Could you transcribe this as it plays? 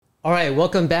All right,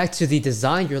 welcome back to the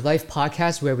Design Your Life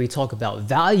podcast where we talk about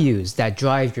values that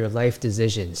drive your life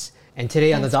decisions. And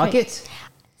today on the docket?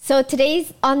 So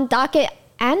today's on docket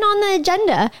and on the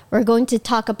agenda, we're going to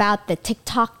talk about the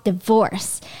TikTok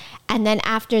divorce. And then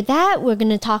after that, we're going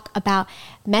to talk about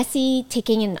Messi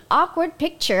taking an awkward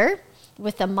picture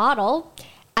with a model.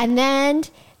 And then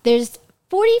there's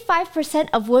 45%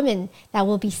 of women that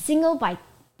will be single by,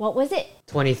 what was it?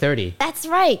 2030. That's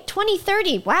right,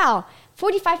 2030. Wow,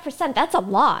 45%, that's a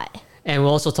lot. And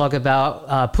we'll also talk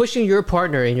about pushing your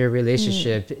partner in your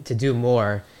relationship to do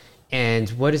more. And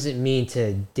what does it mean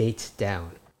to date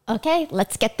down? Okay,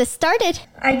 let's get this started.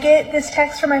 I get this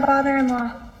text from my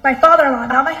father-in-law. My father-in-law,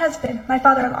 not my husband, my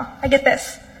father-in-law. I get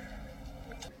this.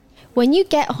 When you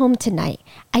get home tonight,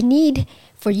 I need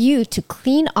for you to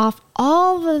clean off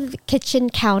all of the kitchen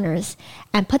counters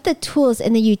and put the tools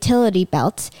in the utility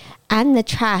belt and the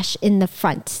trash in the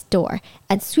front door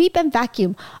and sweep and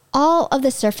vacuum all of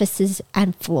the surfaces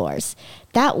and floors.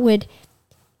 That would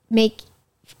make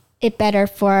it better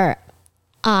for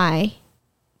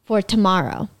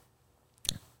tomorrow.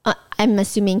 I'm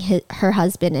assuming her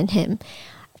husband and him.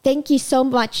 Thank you so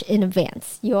much in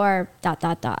advance. Your ...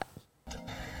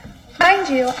 Mind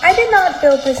you, I did not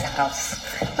build this house.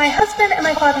 My husband and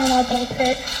my father-in-law built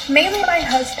it, mainly my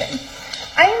husband.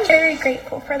 I am very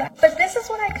grateful for that. But this is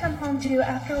what I come home to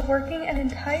after working an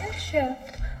entire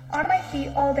shift on my feet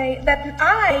all day that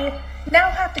I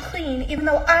now have to clean, even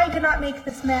though I did not make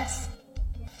this mess.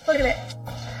 Look at it.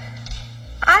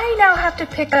 I now have to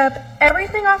pick up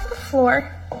everything off the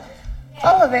floor,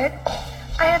 all of it.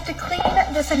 I have to clean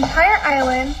this entire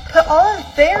island, put all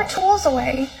of their tools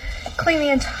away, clean the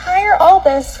entire,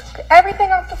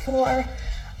 everything off the floor.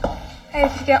 I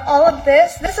have to get all of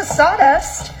this. This is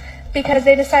sawdust because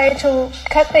they decided to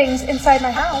cut things inside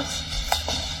my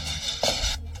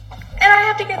house. And I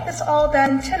have to get this all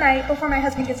done tonight before my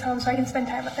husband gets home so I can spend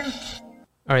time with him.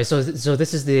 All right, so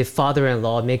this is the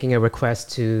father-in-law making a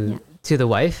request to the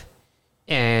wife.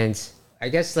 And I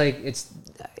guess like it's,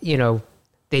 you know,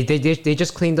 they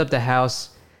just cleaned up the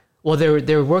house. Well,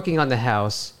 they're working on the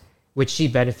house, which she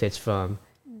benefits from,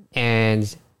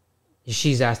 and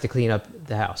she's asked to clean up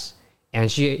the house, and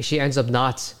she ends up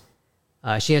not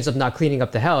cleaning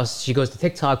up the house. She goes to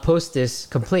TikTok, posts this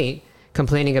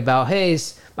complaining about, hey,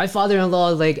 my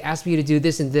father-in-law like asked me to do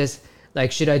this and this,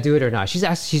 like should I do it or not? She's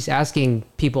asking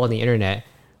people on the internet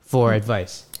for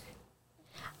advice.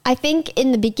 I think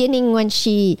in the beginning when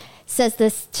she says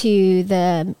this to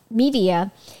the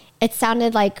media, it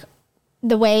sounded like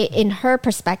the way in her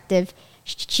perspective,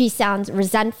 she sounds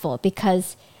resentful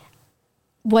because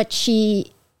what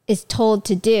she is told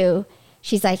to do,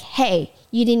 she's like, hey,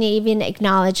 you didn't even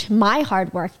acknowledge my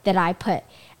hard work that I put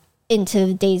into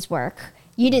the day's work.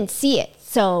 You didn't see it,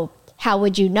 so how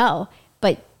would you know?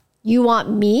 But you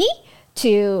want me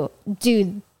to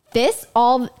do this,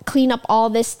 clean up all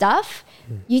this stuff?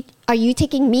 Are you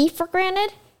taking me for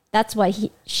granted? That's what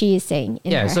she is saying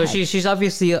in her so head. she's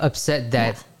obviously upset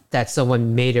that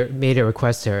someone made a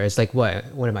request to her. It's like, what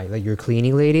am I, like your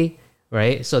cleaning lady,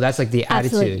 right? So that's like the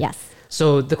Absolutely, attitude. yes.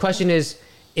 So the question is,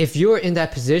 if you're in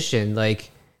that position,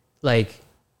 like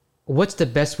what's the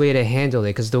best way to handle it?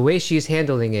 Because the way she's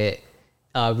handling it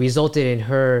resulted in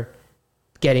her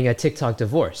getting a TikTok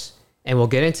divorce, and we'll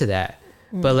get into that.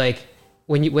 But like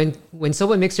when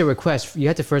someone makes a request, you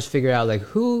have to first figure out like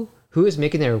who is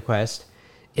making their request.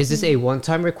 Is this a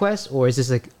one-time request or is this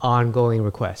like ongoing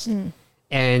request?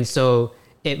 And so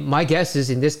my guess is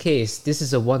in this case, this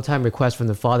is a one-time request from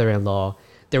the father-in-law.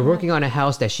 They're working on a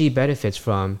house that she benefits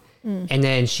from. And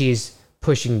then she's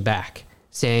pushing back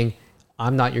saying,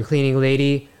 I'm not your cleaning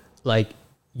lady. Like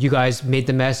you guys made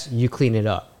the mess, you clean it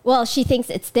up. Well, she thinks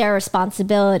it's their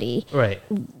responsibility. Right.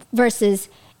 Versus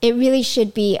it really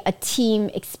should be a team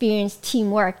experience,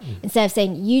 teamwork. Instead of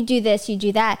saying, you do this, you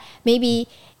do that. Maybe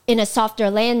in a softer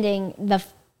landing, the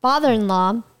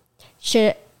father-in-law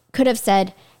could have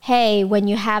said, hey, when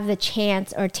you have the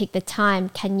chance or take the time,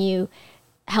 can you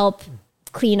help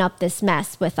clean up this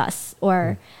mess with us?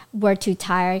 Or we're too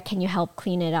tired, can you help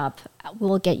clean it up?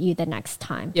 We'll get you the next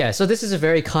time. Yeah, so this is a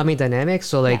very common dynamic.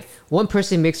 So like one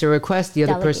person makes a request, the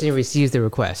other person receives the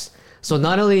request. So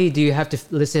not only do you have to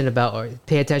listen about or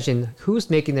pay attention who's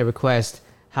making the request,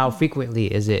 how frequently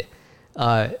is it,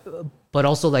 but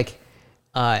also like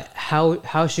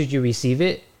how should you receive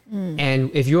it?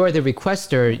 And if you are the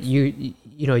requester,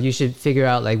 you should figure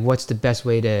out like what's the best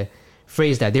way to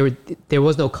phrase that. There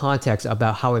was no context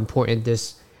about how important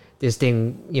this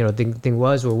thing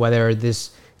was, or whether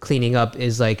this cleaning up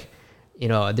is like,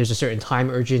 there's a certain time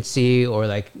urgency or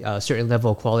like a certain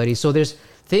level of quality. So there's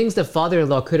things the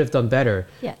father-in-law could have done better.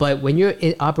 Yes. But when you're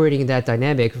operating in that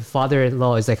dynamic,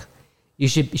 father-in-law is like, you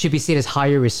should be seen as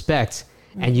higher respect,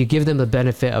 and you give them the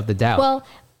benefit of the doubt. Well,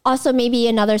 also maybe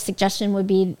another suggestion would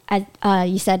be,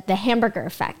 you said the hamburger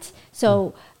effect.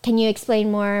 So can you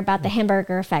explain more about the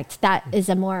hamburger effect? That is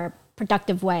a more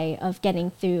productive way of getting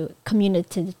through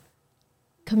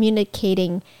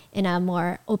communicating in a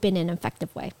more open and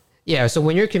effective way. Yeah, so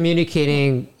when you're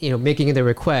communicating, making the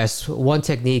request, one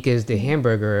technique is the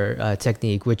hamburger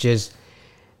technique, which is,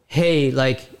 hey,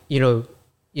 like,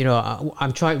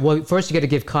 I'm trying. Well, first you got to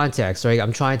give context, right?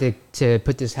 I'm trying to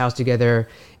put this house together,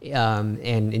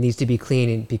 and it needs to be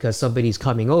clean because somebody's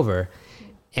coming over,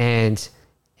 and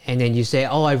then you say,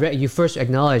 oh, you first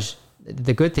acknowledge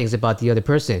the good things about the other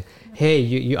person.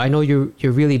 Hey, I know you're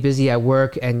really busy at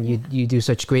work, and you do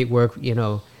such great work,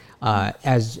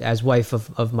 as wife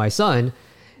of my son.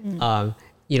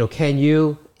 Can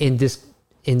you in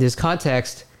this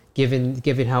context,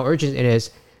 given how urgent it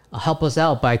is, help us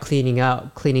out by cleaning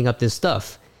up this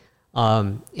stuff.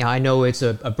 I know it's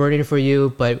a burden for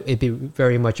you, but it'd be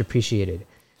very much appreciated,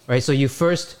 right? So you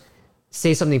first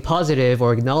say something positive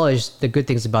or acknowledge the good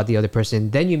things about the other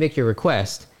person, then you make your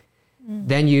request,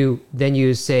 then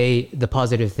you say the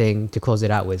positive thing to close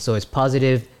it out with. So it's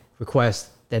positive, request,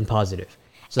 then positive.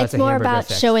 So that's it's more about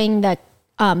effect. Showing that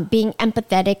being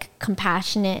empathetic,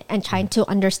 compassionate, and trying to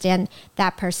understand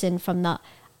that person from the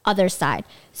other side.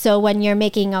 So when you're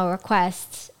making a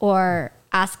request or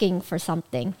asking for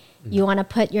something, you want to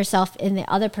put yourself in the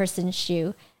other person's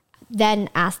shoe, then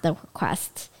ask the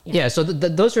request. Yeah, so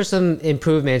those are some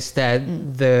improvements that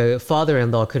the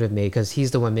father-in-law could have made because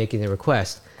he's the one making the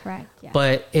request. Correct. Yeah.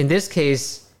 But in this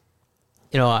case,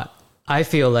 I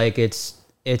feel like it's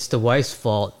the wife's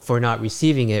fault for not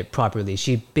receiving it properly.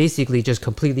 She basically just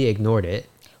completely ignored it.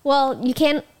 Well, you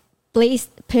can't place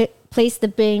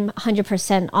the blame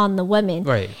 100% on the woman.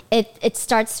 Right. It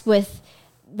starts with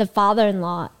the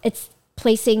father-in-law. It's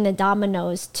placing the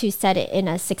dominoes to set it in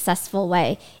a successful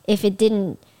way. If it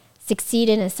didn't succeed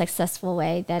in a successful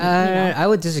way, then I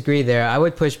would disagree there. I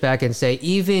would push back and say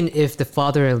even if the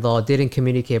father-in-law didn't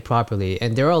communicate properly,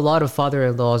 and there are a lot of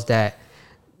father-in-laws that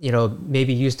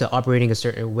maybe used to operating a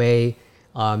certain way,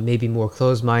 maybe more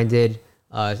closed-minded.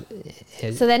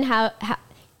 So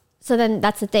then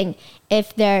that's the thing.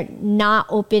 If they're not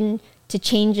open to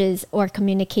changes or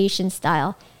communication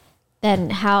style,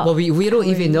 then how? Well, we don't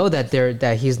even know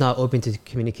that he's not open to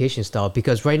communication style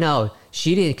because right now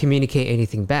she didn't communicate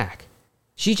anything back.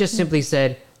 She just simply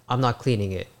said, "I'm not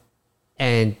cleaning it,"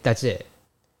 and that's it.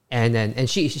 And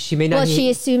she may not. Well, she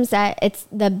assumes that it's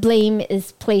the blame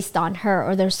is placed on her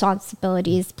or the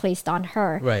responsibility is placed on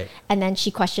her. Right. And then she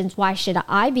questions, why should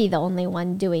I be the only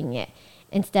one doing it?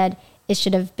 Instead, it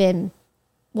should have been,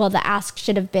 the ask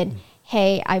should have been,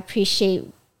 hey, I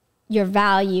appreciate your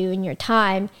value and your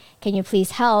time. Can you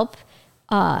please help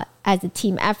as a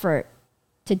team effort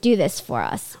to do this for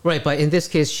us? Right, but in this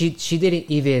case, she didn't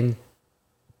even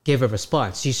give a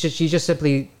response. She just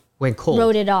simply went cold.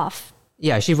 Wrote it off.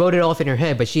 Yeah, she wrote it off in her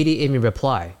head, but she didn't even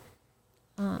reply.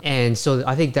 And so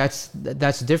I think that's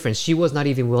the difference. She was not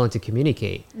even willing to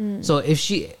communicate. So if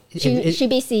she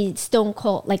basically stone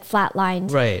cold, like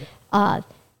flatlined. Right.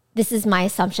 This is my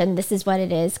assumption. This is what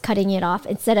it is. Cutting it off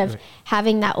instead of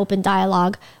having that open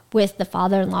dialogue with the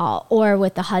father-in-law or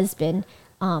with the husband.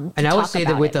 And I would say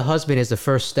that with the husband is the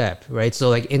first step, right? So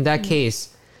like in that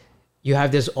case, you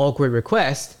have this awkward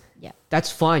request. Yeah.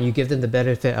 That's fine. You give them the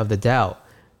benefit of the doubt.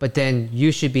 But then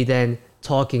you should be then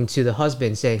talking to the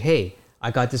husband saying, hey, I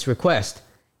got this request.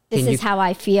 This is how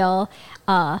I feel.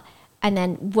 And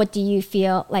then what do you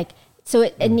feel like? So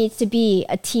it needs to be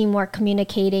a teamwork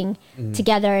communicating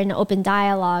together in open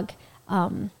dialogue.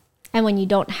 And when you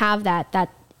don't have that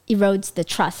erodes the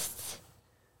trust.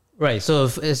 Right. So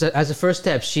as a first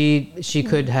step, she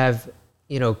could have,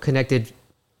 connected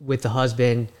with the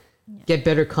husband, get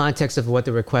better context of what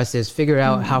the request is, figure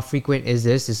out how frequent is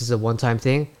this? This is a one-time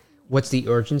thing. What's the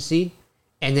urgency?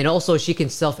 And then also she can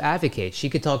self-advocate. She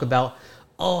could talk about,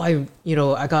 I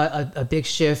got a big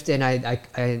shift and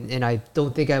I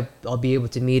don't think I'll be able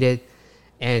to meet it,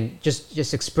 and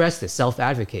just express this,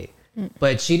 self-advocate.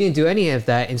 But she didn't do any of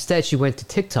that. Instead, she went to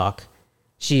TikTok.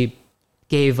 She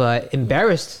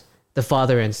embarrassed the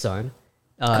father and son.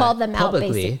 Called them publicly.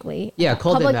 out, basically. Yeah,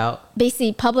 called them out.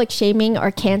 Basically, public shaming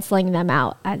or canceling them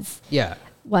out, as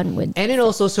one would. And it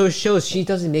also shows she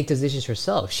doesn't make decisions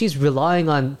herself. She's relying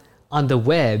on the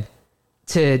web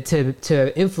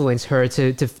to influence her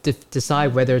to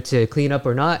decide whether to clean up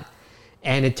or not.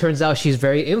 And it turns out she's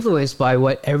very influenced by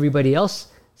what everybody else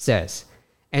says.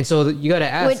 And so you got to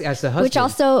ask as the husband. Which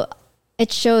also,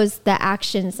 it shows the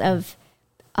actions of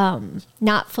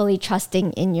not fully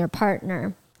trusting in your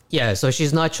partner. Yeah, so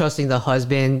she's not trusting the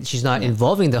husband. She's not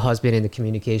involving the husband in the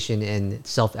communication and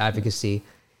self-advocacy.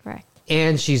 Correct.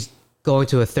 And she's going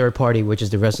to a third party, which is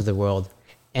the rest of the world.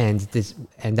 And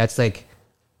that's like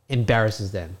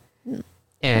embarrasses them.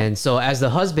 And so as the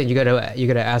husband, you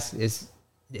gotta ask,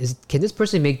 can this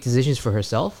person make decisions for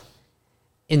herself?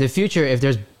 In the future, if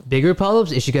there's bigger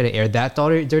problems, is she gonna air that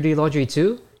dirty laundry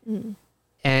too?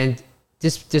 And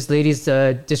this lady's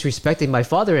disrespecting my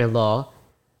father-in-law,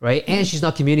 right? And she's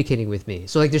not communicating with me.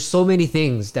 So like, there's so many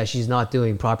things that she's not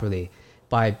doing properly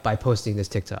by posting this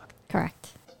TikTok.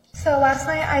 Correct. So last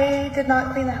night I did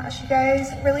not clean the house. You guys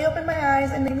really opened my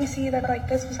eyes and made me see that like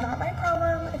this was not my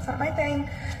problem. It's not my thing.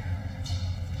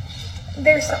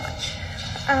 There's so much.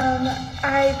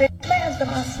 I bitched to my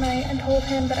husband last night and told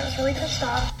him that I was really pissed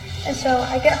off. And so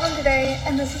I get home today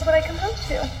and this is what I come home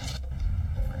to.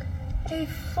 A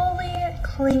fully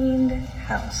cleaned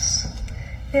house.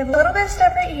 They have a little bit of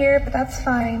stuff right here, but that's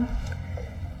fine.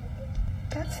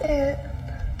 That's it.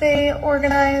 They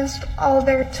organized all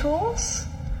their tools,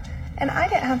 and I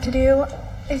didn't have to do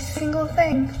a single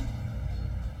thing.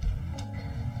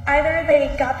 Either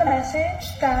they got the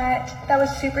message that was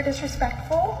super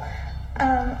disrespectful,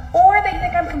 or they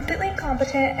think I'm completely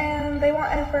incompetent and they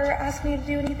won't ever ask me to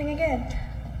do anything again.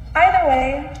 Either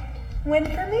way, win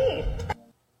for me.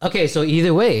 Okay, so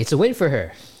either way, it's a win for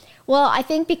her. Well, I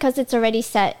think because it's already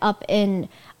set up in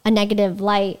a negative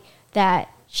light that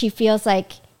she feels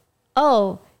like,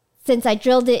 oh, since I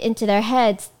drilled it into their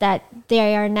heads that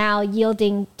they are now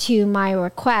yielding to my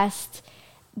request.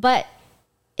 But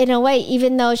in a way,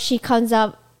 even though she comes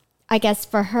up, I guess,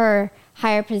 for her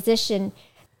higher position.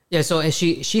 Yeah, so and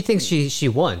she thinks she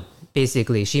won,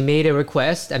 basically. She made a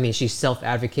request. I mean, she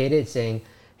self-advocated saying,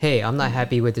 hey, I'm not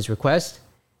happy with this request.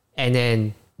 And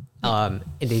then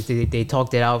they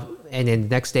talked it out, and then the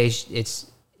next day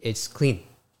it's clean,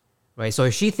 right? So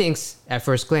she thinks at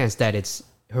first glance that it's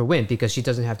her win because she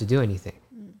doesn't have to do anything.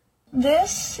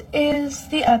 This is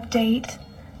the update.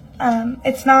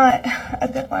 It's not a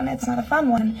good one. It's not a fun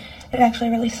one. It actually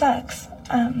really sucks.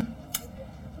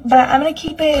 But I'm going to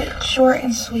keep it short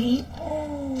and sweet.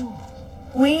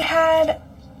 We had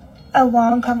a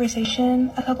long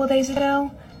conversation a couple days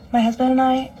ago, my husband and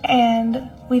I, and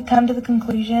we've come to the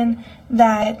conclusion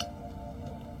that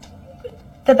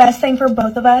the best thing for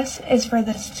both of us is for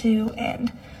this to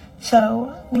end.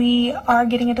 So we are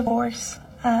getting a divorce.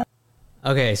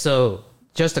 Okay, so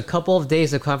just a couple of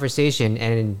days of conversation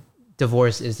and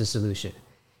divorce is the solution.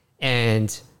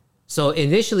 And so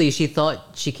initially she thought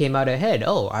she came out ahead.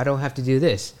 Oh, I don't have to do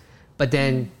this. But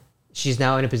then she's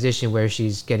now in a position where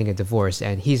she's getting a divorce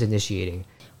and he's initiating.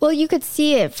 Well, you could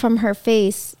see it from her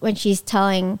face when she's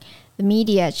telling the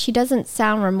media. She doesn't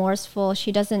sound remorseful.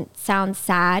 She doesn't sound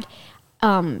sad.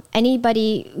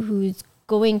 Anybody who's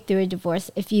going through a divorce,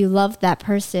 if you love that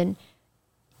person,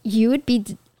 you would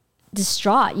be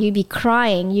distraught. You'd be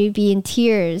crying. You'd be in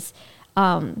tears.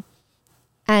 And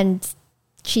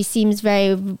she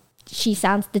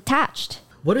sounds detached.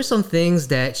 What are some things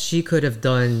that she could have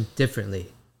done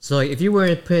differently? So like, if you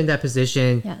were put in that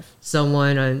position, Yes.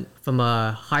 someone from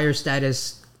a higher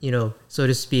status, so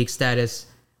to speak, status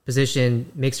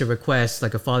position makes a request,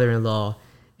 like a father-in-law,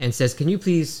 and says, can you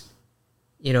please,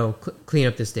 clean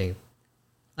up this thing?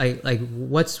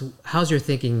 How's your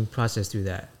thinking process through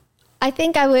that? I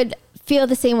think I would feel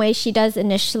the same way she does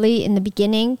initially in the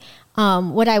beginning.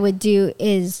 What I would do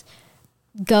is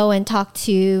go and talk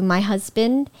to my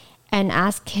husband and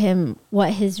ask him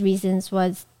what his reasons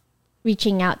was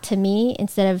reaching out to me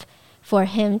instead of for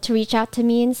him to reach out to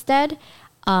me instead.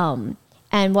 And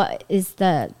what is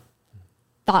the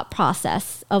thought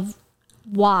process of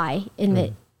why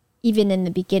even in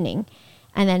the beginning,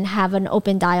 and then have an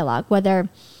open dialogue, whether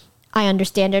I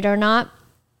understand it or not.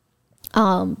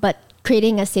 But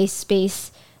creating a safe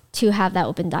space to have that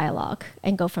open dialogue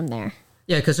and go from there.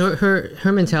 Yeah, because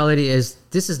her mentality is,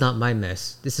 this is not my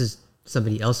mess. This is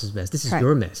somebody else's mess. This is Correct.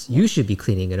 your mess. You should be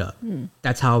cleaning it up.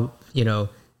 That's how,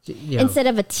 Instead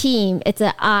of a team, it's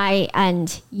an I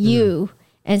and you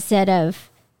instead of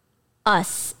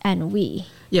us and we.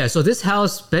 Yeah, so this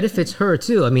house benefits her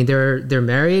too. I mean, they're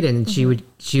married, and she would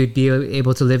be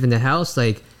able to live in the house.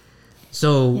 Like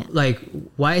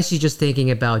why is she just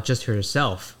thinking about just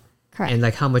herself? Correct. And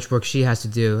like how much work she has to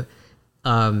do?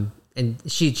 And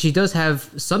she does have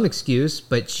some excuse,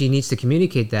 but she needs to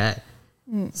communicate that,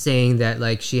 saying that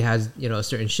like she has a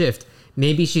certain shift.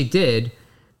 Maybe she did,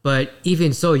 but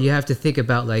even so, you have to think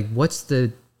about like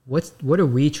what are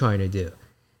we trying to do?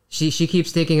 She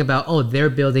keeps thinking about, oh, they're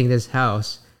building this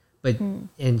house, but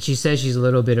and she says she's a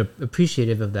little bit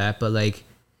appreciative of that, but like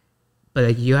but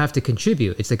like you have to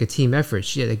contribute. It's like a team effort.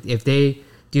 Like if they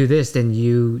do this, then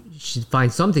you should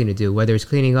find something to do, whether it's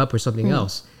cleaning up or something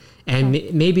else. And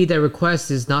maybe that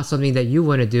request is not something that you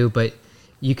want to do, but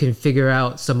you can figure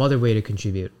out some other way to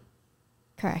contribute.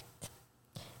 Correct.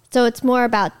 So it's more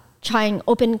about trying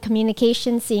open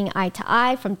communication, seeing eye to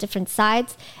eye from different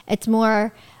sides. It's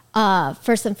more,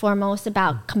 first and foremost,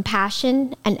 about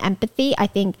compassion and empathy. I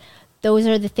think those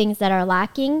are the things that are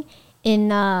lacking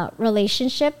in a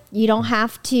relationship. You don't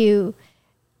have to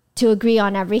agree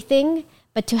on everything,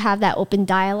 but to have that open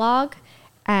dialogue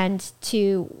and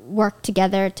to work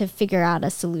together to figure out a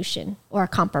solution or a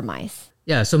compromise.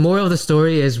 Yeah, so moral of the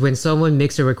story is when someone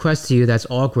makes a request to you that's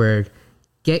awkward,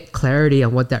 get clarity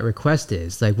on what that request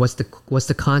is. Like what's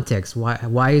the context?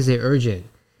 Why is it urgent?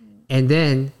 And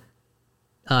then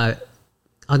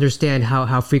understand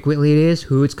how frequently it is,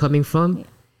 who it's coming from,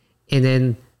 and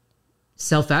then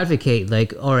self-advocate.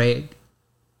 Like, all right,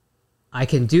 I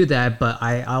can do that, but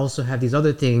I also have these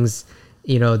other things,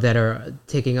 that are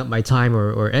taking up my time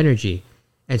or energy.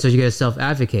 And so you got to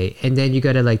self-advocate, and then you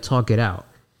got to like talk it out.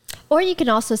 Or you can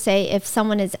also say if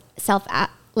someone is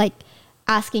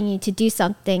asking you to do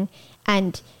something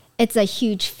and it's a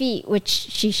huge feat, which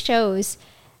she shows,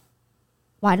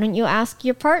 why don't you ask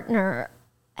your partner,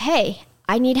 hey,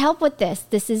 I need help with this.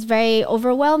 This is very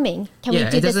overwhelming. Can we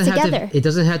do this together? It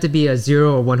doesn't have to be a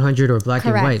 0 or 100 or black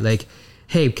Correct. and white. Like,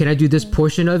 hey, can I do this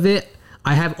portion of it?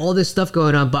 I have all this stuff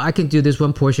going on, but I can do this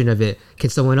one portion of it.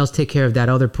 Can someone else take care of that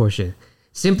other portion?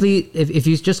 Simply, if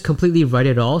you just completely write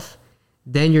it off,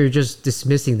 then you're just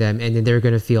dismissing them, and then they're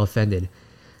going to feel offended.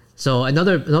 So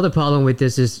another problem with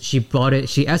this is she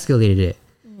escalated it.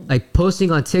 Like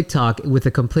posting on TikTok with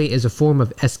a complaint is a form of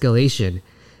escalation.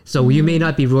 So you may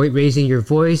not be raising your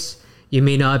voice. You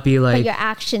may not be like... But your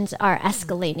actions are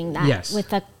escalating that with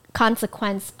the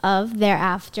consequence of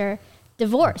thereafter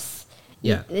divorce.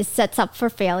 Yeah. It sets up for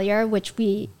failure, which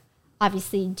we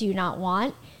obviously do not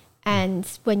want. And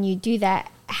when you do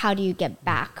that, how do you get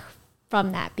back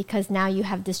from that? Because now you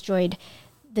have destroyed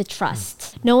the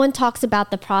trust. No one talks about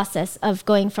the process of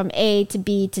going from A to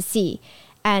B to C.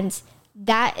 And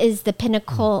that is the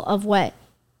pinnacle of what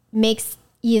makes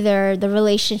either the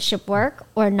relationship work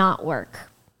or not work.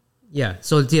 Yeah.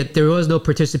 So there was no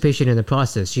participation in the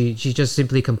process. She just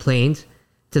simply complained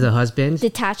to the husband.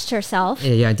 Detached herself.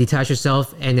 Yeah, detached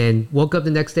herself, and then woke up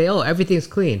the next day, oh, everything's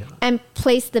clean. And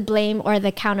placed the blame or the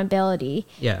accountability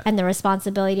and the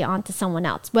responsibility onto someone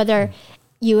else. Whether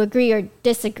you agree or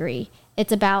disagree,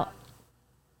 it's about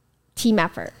team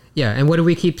effort. Yeah, and what do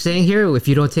we keep saying here? If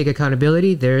you don't take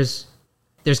accountability, there's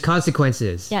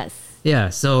consequences. Yes. Yeah,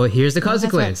 so here's the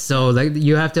consequence. So like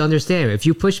you have to understand, if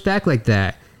you push back like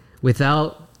that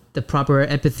without the proper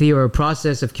empathy or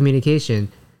process of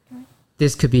communication,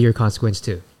 this could be your consequence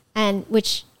too. And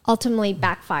which ultimately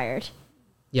backfired.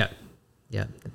 Yeah. Yeah.